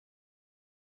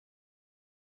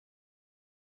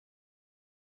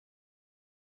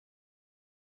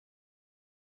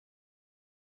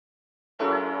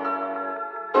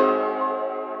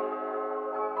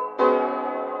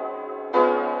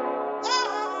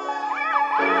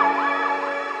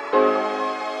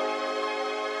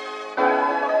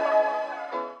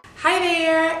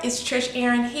it's Trish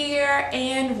Erin here,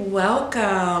 and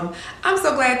welcome. I'm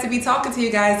so glad to be talking to you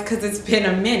guys because it's been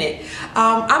a minute.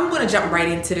 I'm going to jump right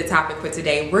into the topic for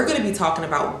today. We're going to be talking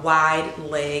about wide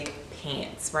leg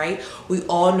pants, right? We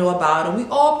all know about them. We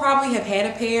all probably have had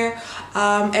a pair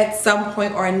at some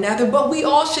point or another, but we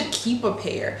all should keep a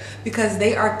pair because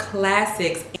they are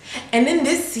classics. And in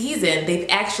this season, they've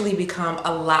actually become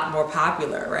a lot more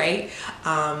popular, right?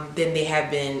 Than they have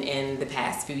been in the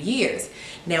past few years.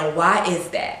 Now, why is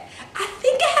that? I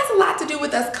think it has a lot to do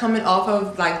with us coming off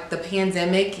of like the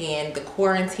pandemic and the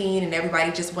quarantine, and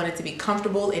everybody just wanted to be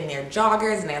comfortable in their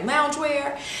joggers and their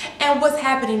loungewear. And what's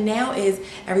happening now is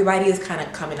everybody is kind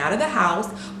of coming out of the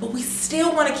house, but we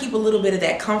still want to keep a little bit of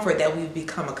that comfort that we've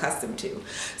become accustomed to.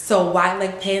 So wide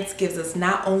leg pants gives us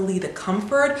not only the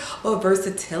comfort, but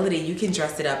versatility. You can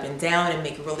dress it up and down and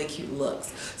make really cute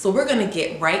looks. So we're going to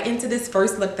get right into this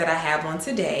first look that I have on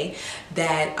today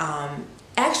that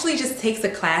actually just takes a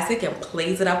classic and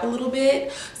plays it up a little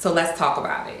bit. So let's talk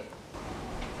about it.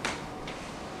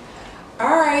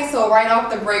 Alright, so right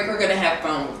off the break, we're gonna have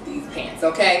fun with these pants,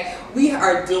 okay? We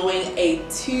are doing a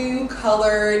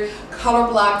two-colored,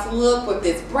 color-blocked look with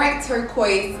this bright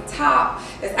turquoise top.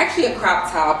 It's actually a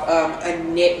crop top, a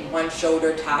knit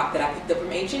one-shoulder top that I picked up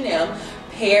from H&M,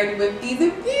 paired with these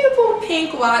beautiful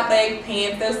pink wide leg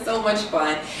pants. They're so much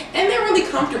fun, and they're really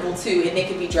comfortable too, and they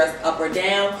can be dressed up or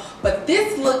down. But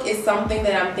this look is something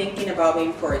that I'm thinking about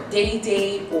maybe for a day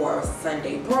date or a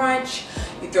Sunday brunch.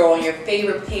 You throw on your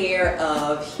favorite pair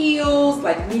of heels,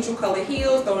 like neutral color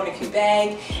heels, throw on a cute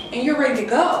bag, and you're ready to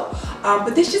go.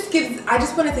 But this just gives, I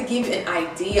just wanted to give you an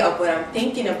idea of what I'm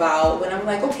thinking about when I'm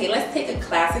like, okay, let's take a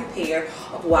classic pair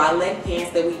of wide leg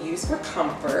pants that we use for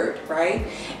comfort, right?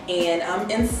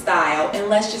 And in style, and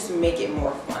let's just make it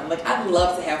more fun. Like, I'd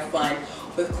love to have fun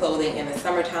with clothing in the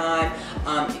summertime,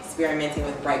 experimenting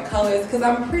with bright colors, because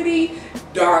I'm pretty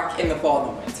dark in the fall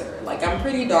and winter. Like, I'm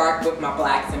pretty dark with my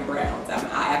blacks and browns.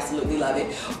 I absolutely love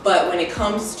it. But when it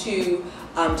comes to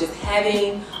just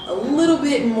having a little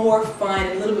bit more fun,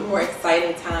 a little bit more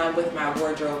exciting time with my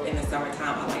wardrobe in the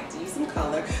summertime, I like to use some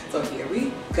color. So here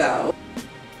we go.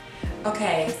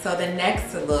 Okay, so the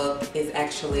next look is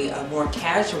actually a more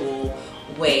casual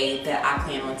way that I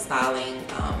plan on styling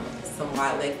some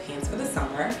wide leg pants for the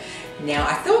summer. Now,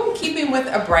 I still am keeping with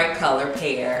a bright color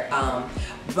pair,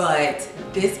 but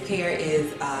this pair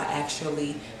is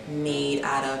actually made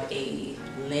out of a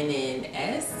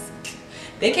linen-esque.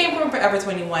 They came from Forever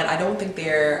 21. I don't think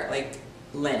they're like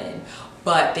linen,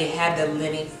 but they have the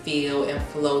linen feel and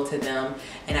flow to them,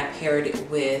 and I paired it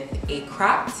with a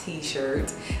crop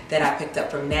t-shirt that I picked up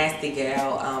from Nasty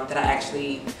Gal that I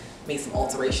actually made some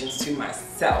alterations to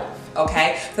myself.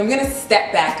 Okay, so I'm gonna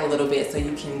step back a little bit so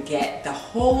you can get the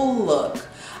whole look,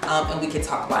 and we can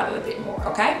talk about it a bit more.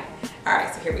 Okay, all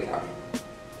right, so here we go.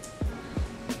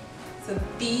 So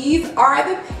these are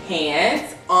the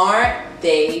pants. Aren't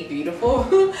they beautiful?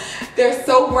 They're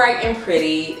so bright and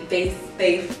pretty.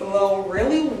 They flow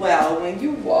really well when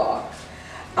you walk.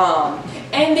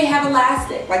 And they have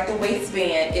elastic, like the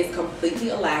waistband is completely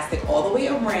elastic all the way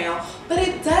around, but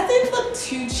it doesn't look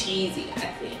too cheesy, I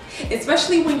think,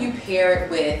 especially when you pair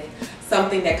it with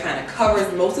something that kind of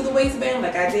covers most of the waistband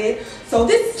like I did. So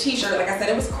this t-shirt, like I said,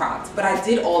 it was cropped, but I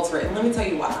did alter it, and let me tell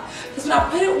you why. Because when I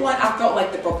put it on, I felt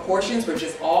like the proportions were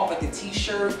just off, like the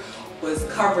t-shirt was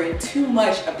covering too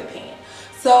much of the pant.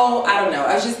 So I don't know,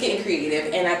 I was just getting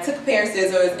creative, and I took a pair of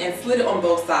scissors and slid it on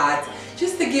both sides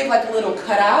just to give like a little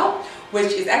cutout,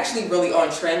 which is actually really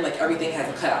on trend. Like, everything has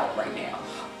a cutout right now.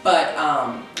 But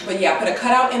yeah, I put a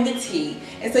cutout in the tee,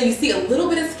 and so you see a little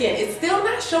bit of skin. It's still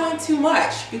not showing too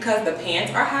much because the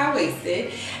pants are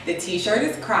high-waisted, the t-shirt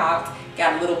is cropped,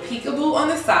 got a little peekaboo on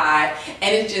the side,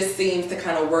 and it just seems to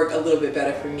kind of work a little bit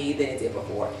better for me than it did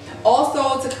before.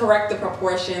 Also, to correct the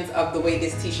proportions of the way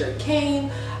this t-shirt came,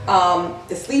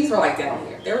 the sleeves were like down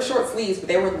here. They were short sleeves, but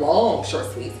they were long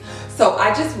short sleeves. So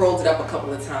I just rolled it up a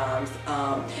couple of times,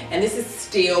 and this is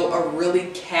still a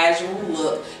really casual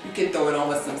look. You can throw it on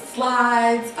with some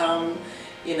slides,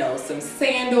 you know, some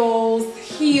sandals,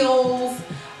 heels,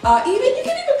 you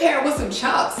can even pair it with some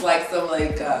chucks, like some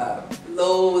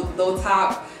low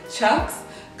top chucks.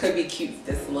 Could be cute,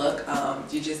 this look.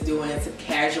 You're just doing some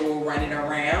casual running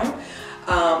around.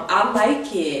 I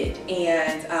like it,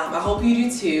 and I hope you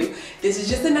do too. This is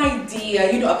just an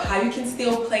idea, you know, of how you can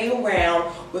still play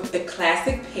around with the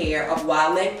classic pair of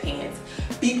wide leg pants.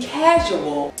 Be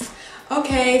casual.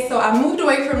 Okay, so I moved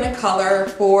away from the color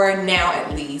for now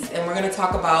at least, and we're going to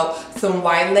talk about some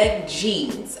wide leg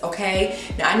jeans, okay?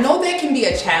 Now, I know that can be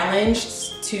a challenge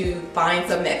to find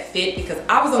some that fit, because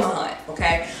I was on the hunt,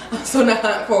 okay? I was on the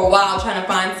hunt for a while trying to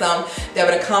find some that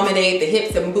would accommodate the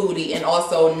hips and booty and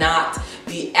also not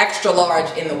be extra large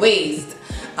in the waist.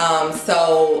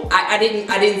 So I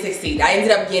didn't succeed. I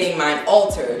ended up getting mine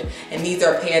altered, and these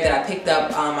are a pair that I picked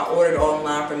up. I ordered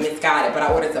online from Misguided, but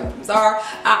I ordered some from Zara.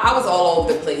 I was all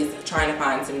over the place trying to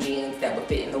find some jeans that would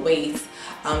fit in the waist,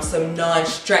 some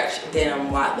non-stretch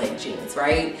denim wide leg jeans,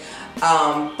 right?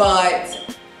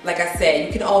 But like I said,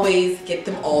 you can always get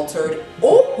them altered,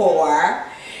 or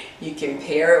you can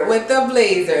pair it with a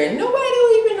blazer and nobody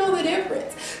will even know the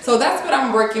difference. So that's what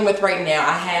I'm working with right now.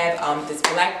 I have this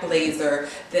black blazer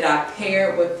that I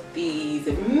paired with these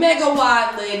mega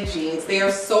wide leg jeans. They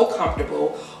are so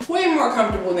comfortable, way more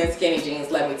comfortable than skinny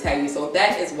jeans, let me tell you. So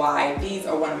that is why these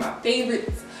are one of my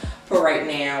favorites for right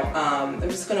now. I'm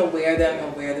just gonna wear them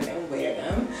and wear them and wear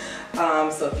them.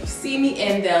 So if you see me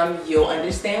in them, you'll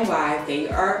understand why. They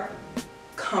are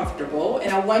comfortable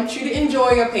and I want you to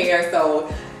enjoy your pair.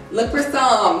 So look for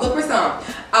some, look for some.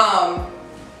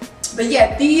 But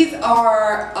yeah, these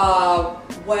are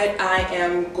what I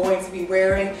am going to be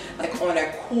wearing like on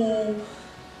a cool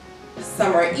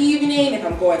summer evening if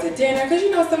I'm going to dinner, because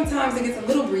you know sometimes it gets a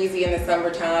little breezy in the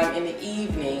summertime. In the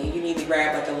evening you need to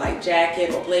grab like a light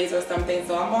jacket or blazer or something,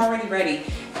 so I'm already ready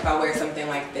if I wear something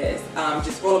like this.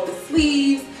 Just roll up the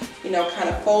sleeves, you know, kind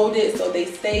of fold it so they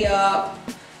stay up,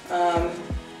 or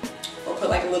put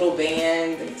like a little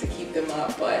band to keep them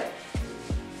up. But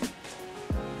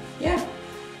yeah,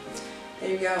 there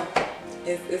you go.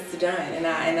 It's done, and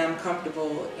I'm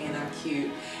comfortable and I'm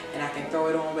cute, and I can throw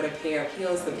it on with a pair of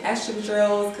heels, some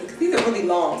espadrilles, because these are really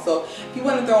long. So if you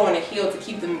want to throw on a heel to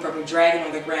keep them from dragging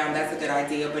on the ground, that's a good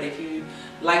idea. But if you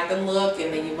like the look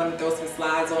and then you want to throw some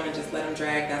slides on and just let them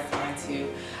drag, that's fine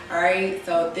too. Alright,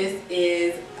 so this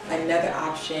is another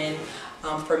option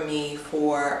for me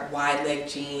for wide leg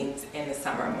jeans in the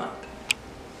summer month.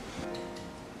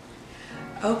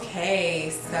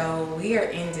 Okay, so we are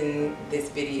ending this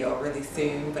video really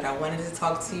soon, but I wanted to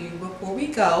talk to you before we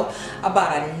go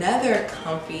about another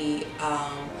comfy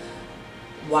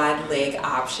wide leg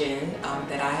option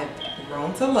that I have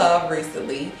grown to love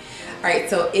recently. Alright,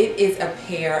 so it is a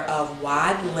pair of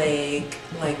wide leg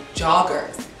like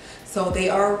joggers. So they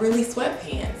are really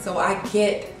sweatpants. So I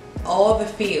get all the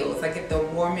feels. I get the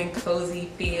warm and cozy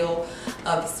feel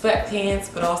of the sweatpants,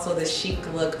 but also the chic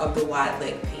look of the wide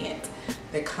leg pant.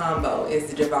 The combo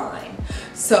is divine.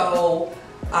 So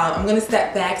I'm gonna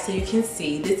step back so you can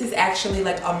see. This is actually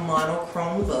like a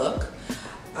monochrome look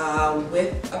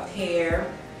with a pair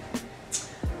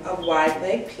of wide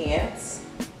leg pants.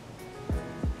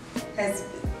 Has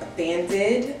a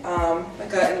banded,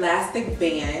 like an elastic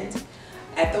band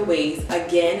at the waist.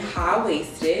 Again,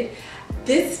 high-waisted.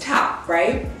 This top,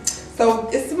 right? So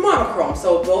it's monochrome,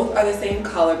 so both are the same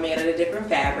color, made out of different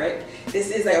fabric.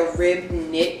 This is a ribbed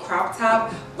knit crop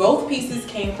top. Both pieces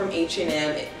came from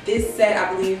H&M. This set,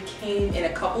 I believe, came in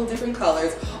a couple different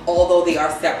colors, although they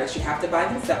are separate. You have to buy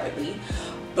them separately,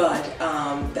 but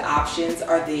the options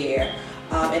are there,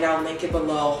 and I'll link it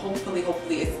below.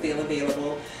 Hopefully it's still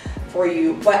available for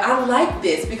you. But I like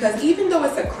this because even though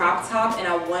it's a crop top and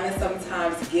I want to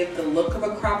sometimes give the look of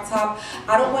a crop top,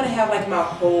 I don't want to have like my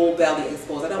whole belly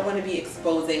exposed. I don't want to be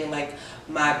exposing like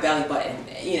my belly button,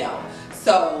 you know.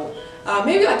 So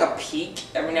maybe like a peek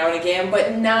every now and again,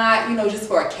 but not, you know, just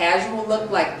for a casual look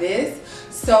like this.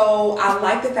 So I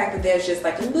like the fact that there's just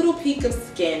like a little peek of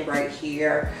skin right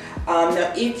here.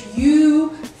 Now if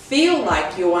you feel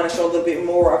like you want to show a little bit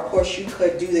more, of course you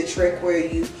could do the trick where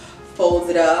you fold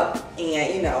it up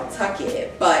and, you know, tuck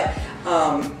it. But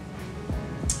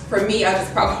for me, I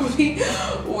just probably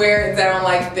wear it down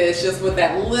like this, just with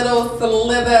that little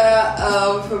slither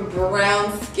of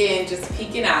brown skin just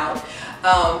peeking out.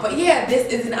 But yeah,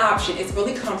 this is an option. It's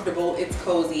really comfortable, it's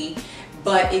cozy,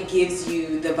 but it gives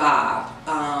you the vibe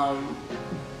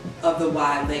of the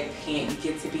wide leg pant. You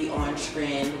get to be on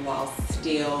trend while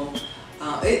still,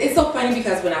 it's so funny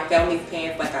because when I found these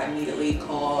pants, like I immediately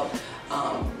called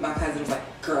my cousin, was like,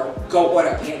 girl, go order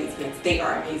a pair of these pants, they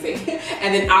are amazing.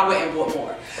 And then I went and bought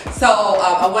more. So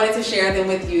I wanted to share them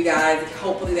with you guys.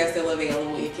 Hopefully they're still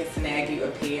available. You can snag you a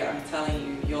pair. I'm telling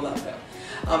you, you'll love them.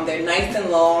 They're nice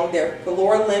and long. They're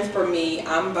floor length for me.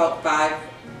 I'm about 5'5"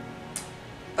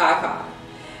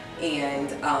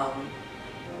 and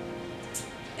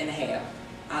a half.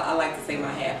 I like to say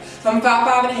my half. So I'm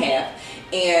 5'5" and a half.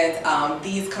 And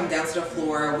these come down to the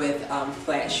floor with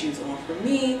flat shoes on for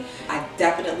me. I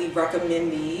definitely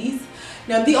recommend these.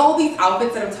 Now all these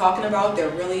outfits that I'm talking about, they're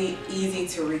really easy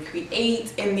to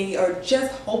recreate, and they are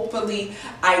just hopefully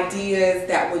ideas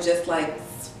that will just like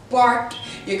spark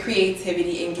your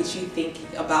creativity and get you thinking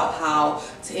about how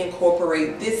to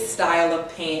incorporate this style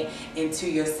of pant into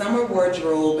your summer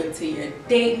wardrobe, into your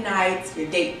date nights,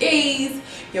 your date days,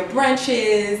 your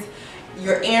brunches,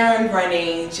 your errand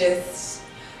running. Just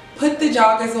put the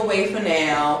joggers away for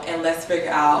now and let's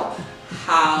figure out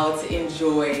how to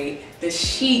enjoy the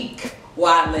chic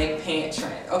wide leg pant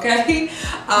trend, okay?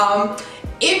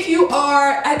 If you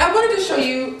are, I wanted to show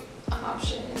you an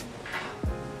option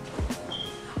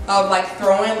of like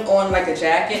throwing on like a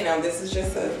jacket. Now this is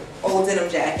just an old denim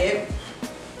jacket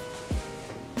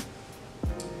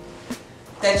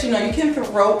that you can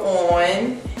throw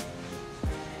on,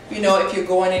 if you're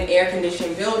going in air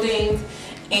conditioned buildings,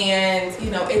 and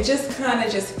it just kind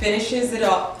of just finishes it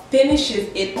off,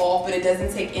 but it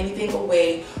doesn't take anything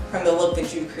away from the look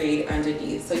that you created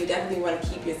underneath. So you definitely want to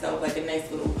keep yourself like a nice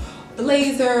little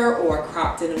blazer or a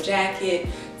cropped denim jacket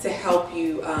to help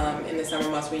you in the summer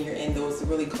months when you're in those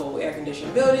really cold air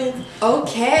conditioned buildings.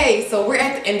 Okay, so we're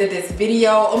at the end of this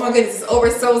video. Oh my goodness, it's over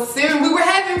so soon. We were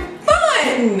having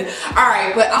fun. All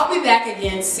right, but I'll be back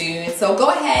again soon. So go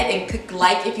ahead and click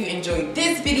like if you enjoyed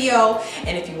this video,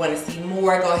 and if you want to see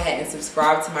more, go ahead and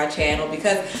subscribe to my channel,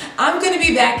 because I'm going to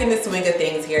be back in the swing of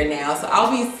things here now. So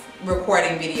I'll be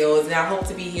recording videos, and I hope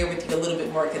to be here with you a little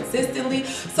bit more consistently.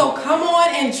 So come on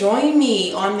and join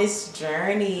me on this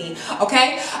journey,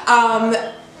 okay?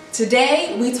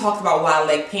 Today we talked about wide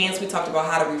leg pants. We talked about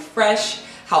how to refresh,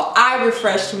 how I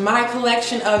refreshed my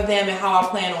collection of them, and how I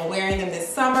plan on wearing them this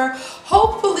summer.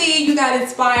 Hopefully you got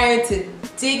inspired to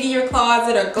dig in your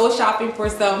closet or go shopping for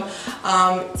some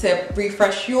to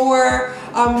refresh your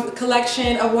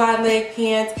collection of wide leg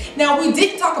pants. Now, we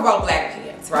didn't talk about black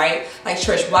pants, right? Like,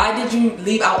 Trish, why did you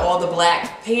leave out all the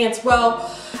black pants?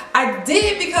 Well, I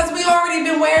did because we've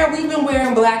been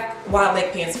wearing black wide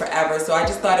leg pants forever. So I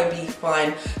just thought it'd be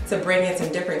fun to bring in some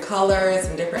different colors,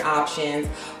 some different options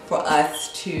for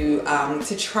us to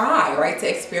try, right? To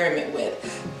experiment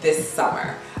with this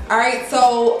summer. All right,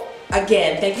 so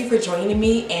again, thank you for joining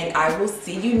me, and I will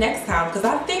see you next time, because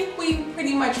I think we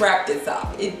pretty much wrapped this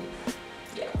up.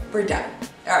 Yeah, we're done.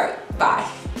 All right, bye.